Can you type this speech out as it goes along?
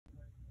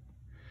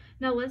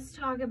Now let's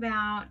talk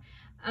about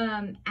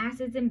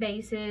acids and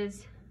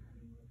bases,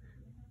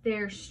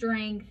 their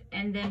strength,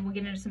 and then we'll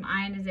get into some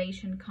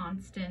ionization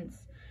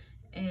constants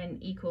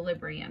and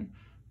equilibrium.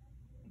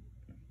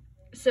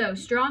 So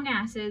strong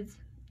acids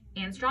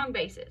and strong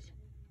bases.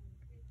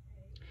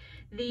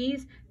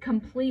 These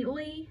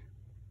completely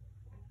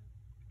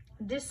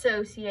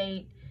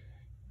dissociate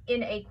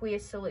in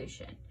aqueous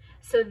solution.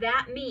 So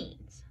that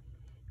means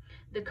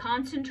the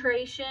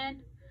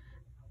concentration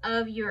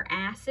of your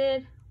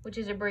acid, which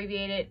is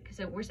abbreviated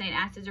because we're saying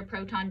acids are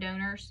proton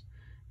donors,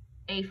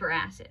 A for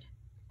acid.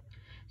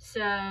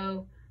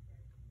 So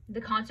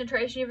the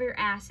concentration of your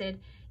acid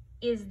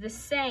is the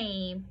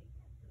same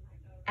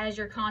as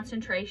your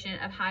concentration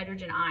of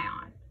hydrogen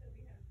ion.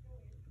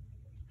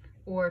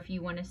 Or if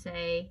you want to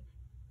say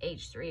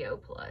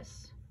H3O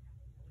plus,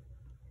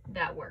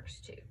 that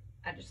works too.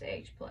 I just say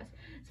H plus.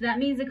 So that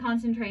means the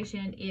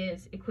concentration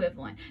is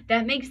equivalent.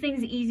 That makes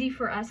things easy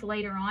for us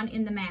later on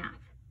in the math.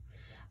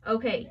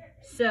 Okay,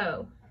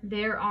 so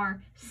there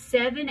are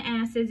 7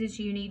 acids that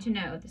you need to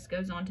know. This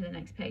goes on to the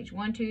next page.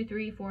 1, 2,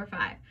 3, 4,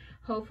 5.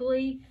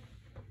 Hopefully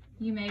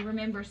you may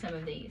remember some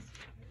of these.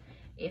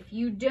 If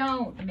you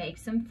don't, make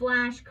some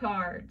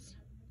flashcards.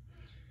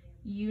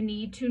 You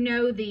need to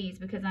know these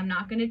because I'm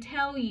not going to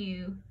tell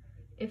you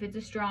if it's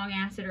a strong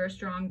acid or a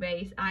strong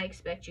base. I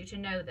expect you to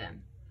know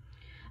them.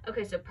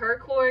 Okay, so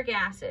perchloric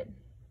acid,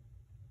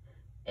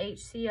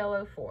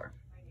 HClO4.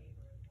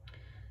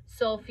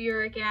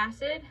 Sulfuric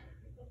acid,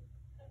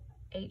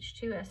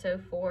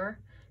 H2SO4.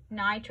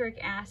 Nitric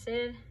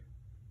acid,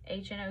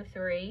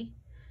 HNO3.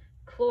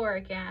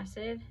 Chloric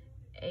acid,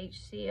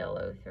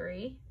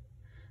 HClO3.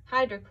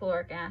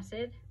 Hydrochloric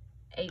acid,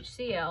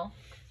 HCl.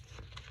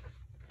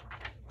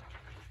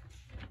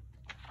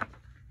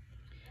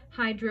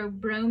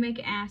 Hydrobromic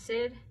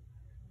acid,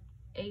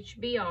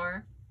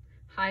 HBr.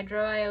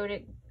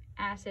 Hydroiodic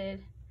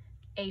acid,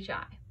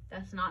 HI.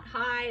 That's not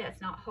high, that's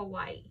not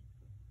Hawaii.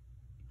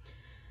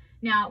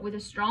 Now, with a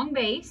strong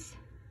base,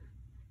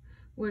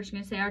 we're just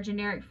going to say our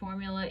generic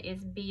formula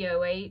is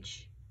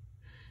BOH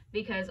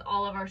because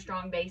all of our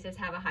strong bases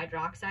have a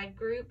hydroxide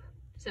group.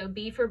 So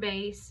B for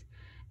base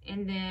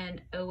and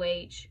then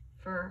OH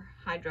for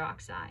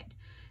hydroxide.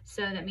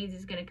 So that means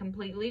it's going to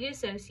completely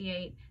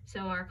dissociate.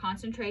 So our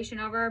concentration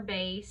of our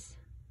base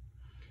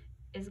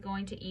is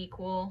going to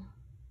equal,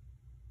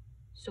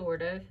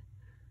 sort of,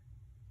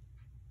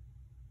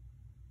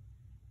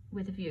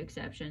 with a few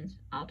exceptions.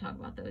 I'll talk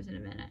about those in a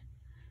minute.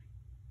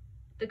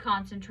 The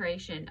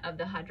concentration of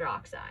the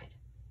hydroxide.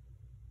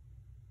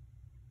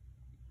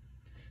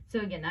 So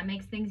again, that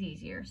makes things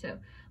easier. So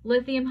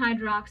lithium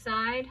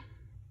hydroxide,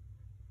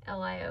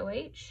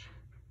 LiOH,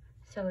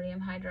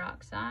 sodium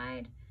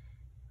hydroxide,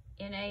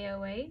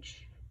 NaOH,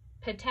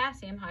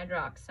 potassium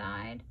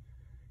hydroxide,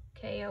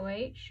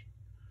 KOH,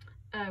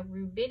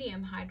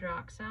 rubidium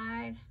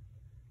hydroxide,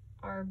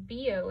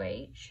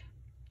 RbOH,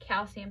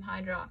 calcium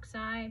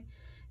hydroxide,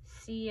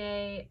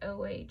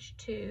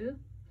 CaOH2,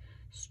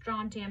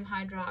 strontium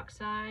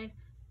hydroxide,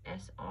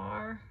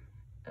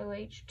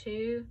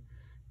 SrOH2,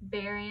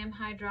 barium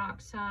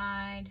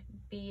hydroxide,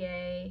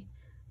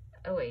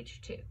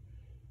 BaOH2.